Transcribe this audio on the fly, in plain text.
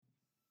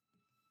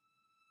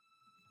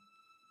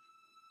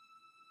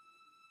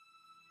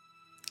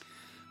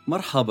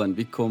مرحبا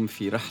بكم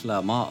في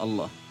رحلة مع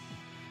الله.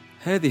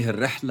 هذه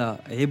الرحلة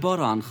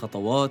عبارة عن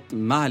خطوات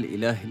مع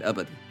الإله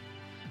الأبدي.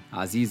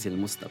 عزيزي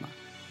المستمع،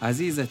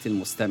 عزيزتي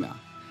المستمعة،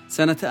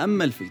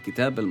 سنتأمل في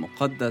الكتاب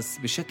المقدس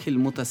بشكل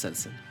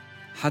متسلسل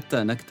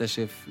حتى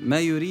نكتشف ما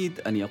يريد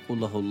أن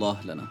يقوله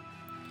الله لنا.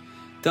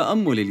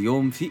 تأمل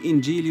اليوم في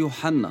إنجيل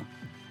يوحنا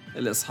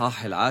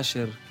الإصحاح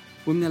 10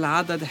 ومن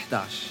العدد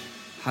 11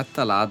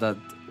 حتى العدد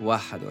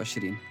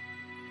 21.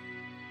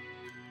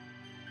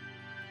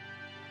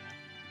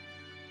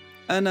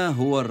 أنا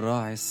هو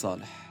الراعي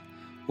الصالح،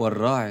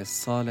 والراعي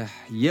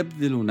الصالح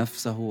يبذل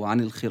نفسه عن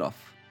الخراف.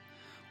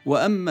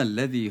 وأما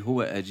الذي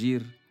هو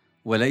أجير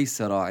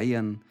وليس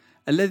راعيا،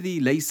 الذي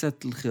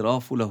ليست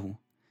الخراف له،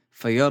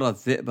 فيرى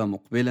الذئب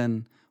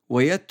مقبلا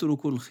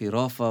ويترك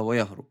الخراف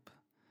ويهرب،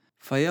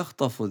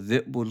 فيخطف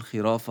الذئب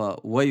الخراف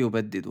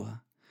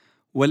ويبددها،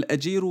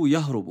 والأجير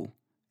يهرب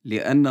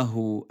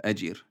لأنه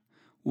أجير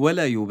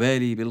ولا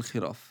يبالي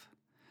بالخراف.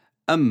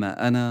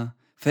 أما أنا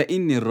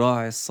فإني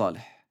الراعي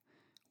الصالح،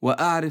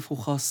 وأعرف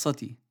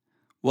خاصتي،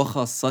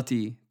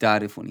 وخاصتي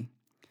تعرفني،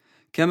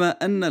 كما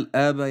أن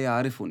الآب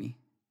يعرفني،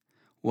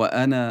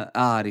 وأنا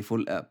أعرف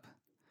الآب،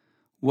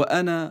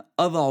 وأنا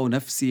أضع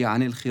نفسي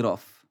عن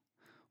الخراف.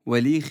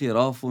 ولي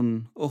خراف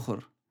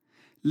أخر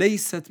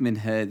ليست من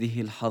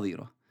هذه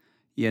الحظيرة،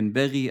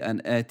 ينبغي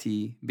أن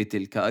آتي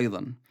بتلك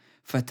أيضا،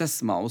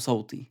 فتسمع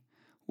صوتي،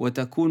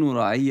 وتكون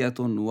رعية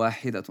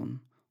واحدة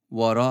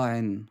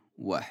وراع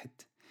واحد.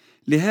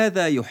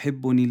 لهذا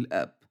يحبني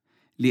الآب،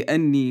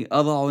 لأني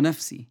أضع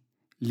نفسي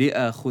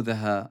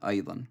لآخذها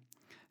أيضا.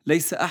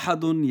 ليس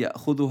أحد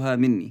يأخذها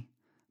مني،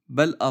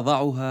 بل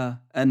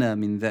أضعها أنا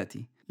من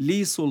ذاتي.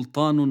 لي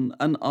سلطان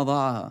أن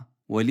أضعها،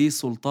 ولي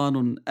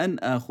سلطان أن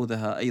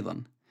آخذها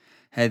أيضا.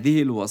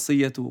 هذه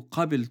الوصية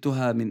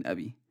قبلتها من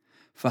أبي.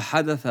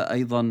 فحدث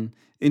أيضا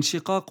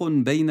انشقاق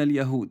بين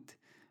اليهود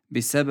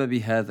بسبب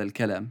هذا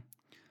الكلام،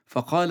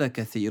 فقال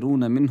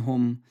كثيرون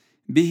منهم: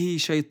 به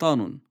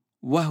شيطان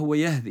وهو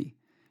يهدي،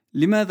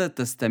 لماذا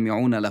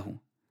تستمعون له؟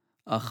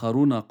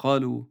 آخرون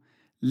قالوا: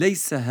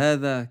 ليس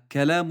هذا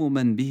كلام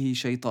من به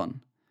شيطان.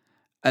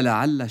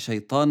 ألعل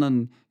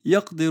شيطانا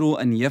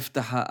يقدر أن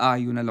يفتح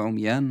أعين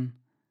العميان؟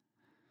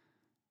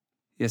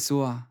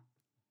 يسوع،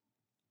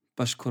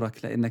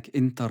 بشكرك لأنك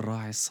أنت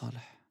الراعي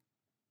الصالح،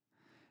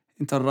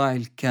 أنت الراعي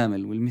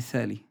الكامل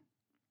والمثالي.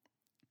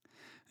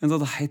 أنت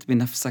ضحيت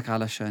بنفسك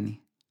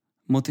علشاني،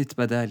 متت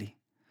بدالي،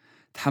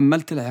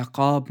 تحملت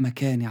العقاب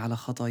مكاني على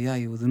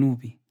خطاياي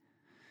وذنوبي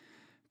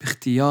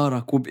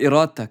باختيارك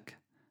وبإرادتك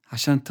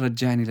عشان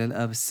ترجعني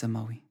للآب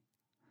السماوي.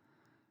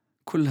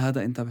 كل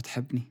هذا أنت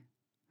بتحبني.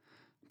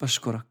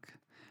 بشكرك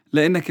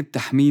لأنك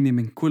بتحميني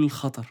من كل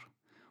خطر،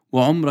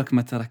 وعمرك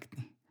ما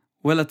تركتني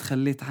ولا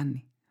تخليت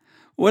عني،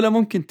 ولا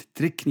ممكن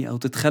تتركني أو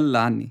تتخلى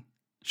عني.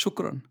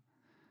 شكرا،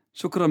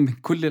 شكرا من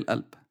كل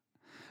القلب.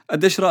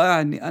 قديش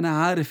رائع أني أنا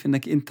عارف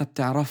أنك أنت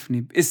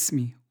بتعرفني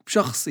باسمي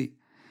وبشخصي،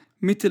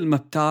 مثل ما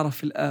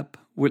بتعرف الآب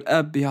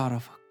والآب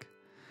بيعرفك،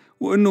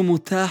 وأنه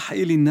متاح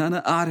إلي أن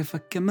أنا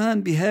أعرفك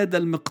كمان بهذا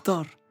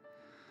المقدار.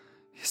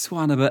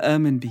 يسوع، أنا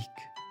بآمن بيك،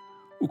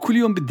 وكل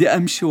يوم بدي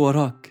أمشي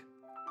وراك.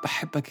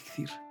 بحبك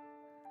كثير.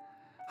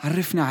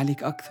 عرفني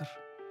عليك أكثر،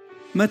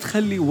 ما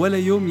تخلي ولا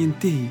يوم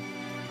ينتهي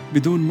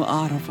بدون ما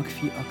أعرفك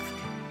فيه أكثر.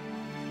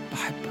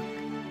 بحبك.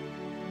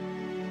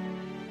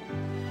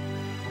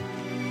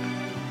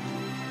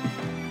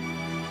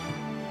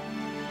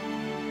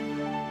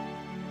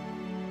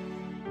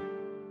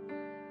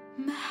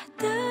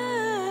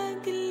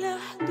 محتاج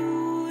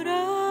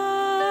لحضورك،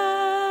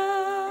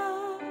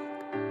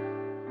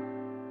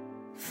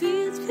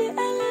 فيض في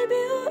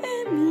قلبي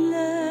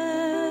واملى.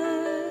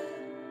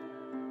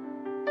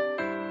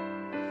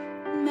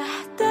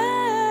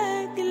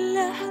 محتاج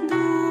لحضورك،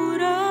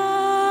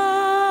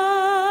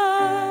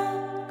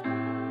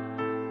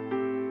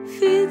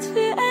 فيض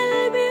في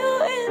قلبي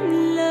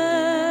واملى.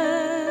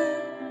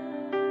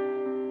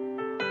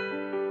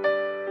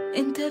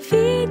 انت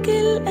فيك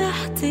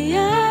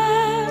الاحتياج،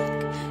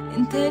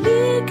 انت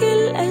ليك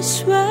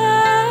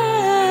الاشواق،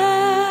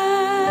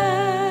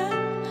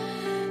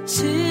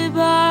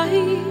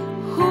 شبعي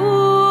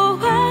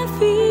هو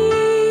فيك.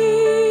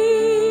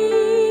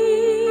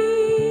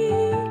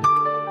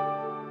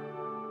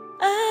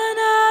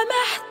 انا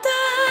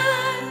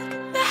محتاج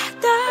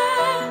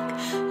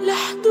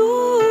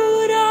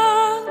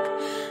لحضورك.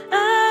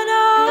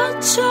 انا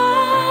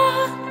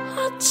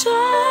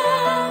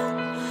عطشان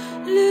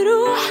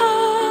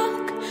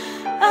لروحك.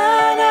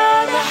 انا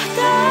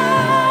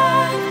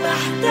محتاج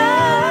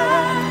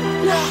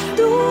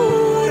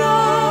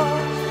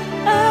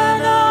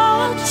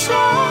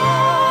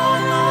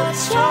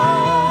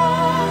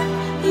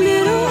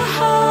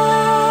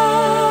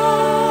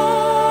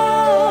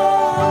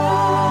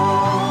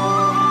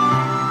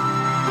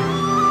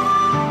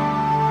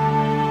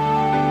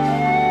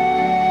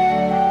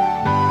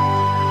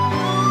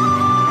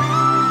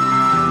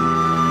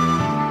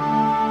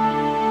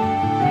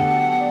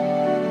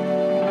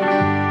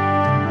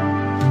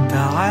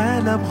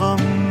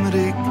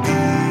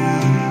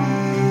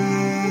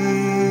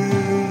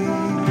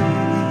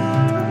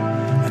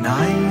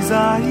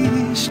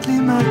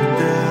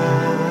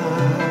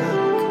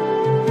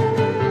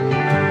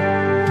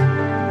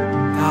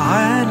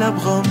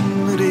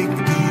بغمر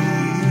جديد.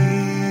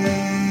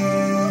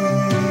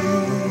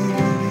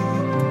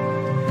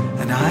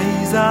 أنا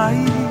عايز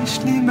أعيش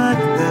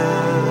لمجدك،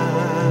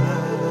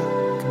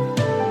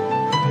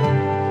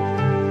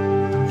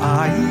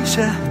 أعيش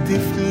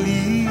أهتف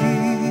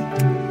ليك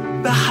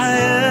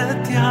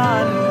بحياتي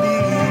عليك.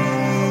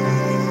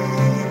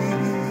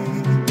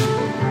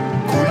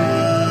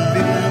 كل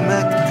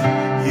المجد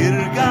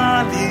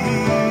يرجع ليك.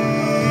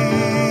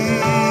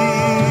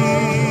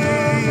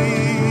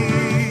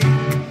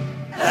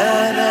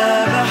 أنا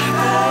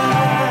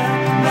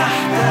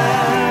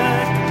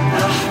محتاج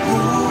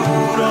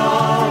لحضورك.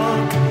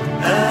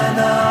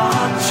 أنا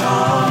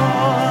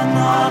عطشان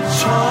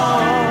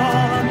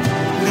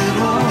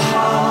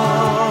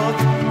لروحك.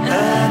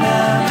 أنا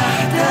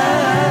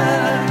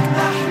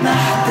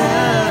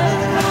محتاج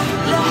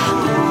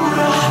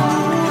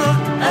لحضورك.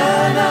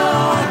 أنا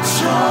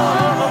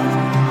عطشان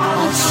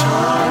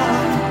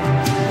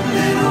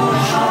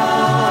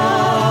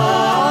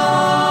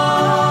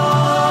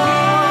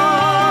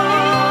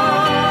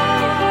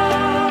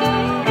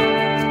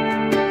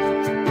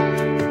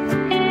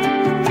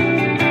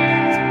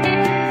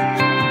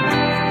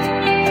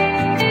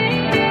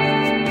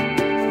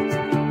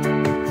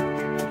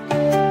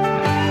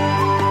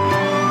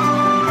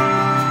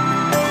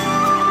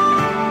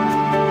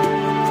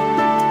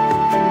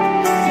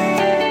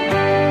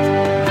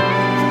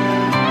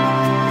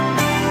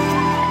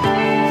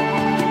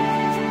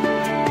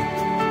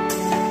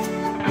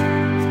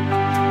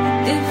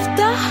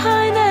افتح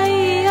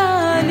عيني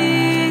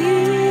عليك،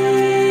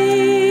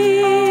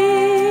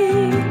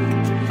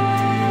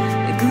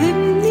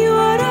 اجذبني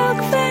وراك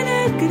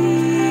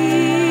فنجري.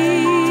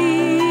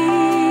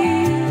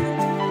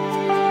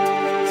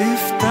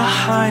 افتح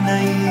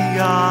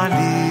عيني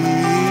عليك،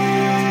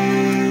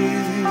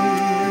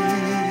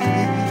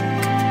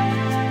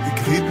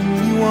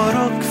 اكذبني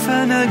وراك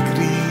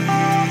فنجري.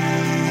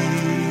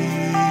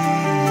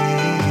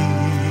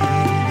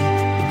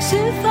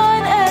 اكشف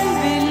عن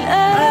قلبي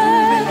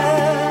الآن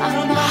عن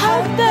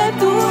محبة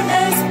دون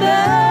أسباب،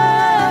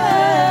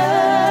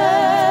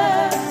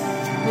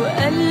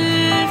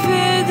 وألف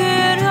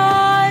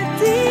ذراع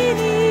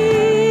اديني.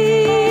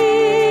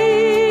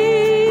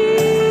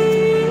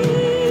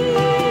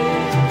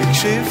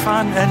 اكشف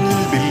عن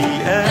قلبي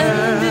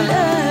الآن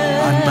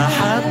عن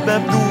محبة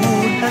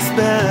بدون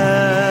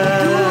أسباب.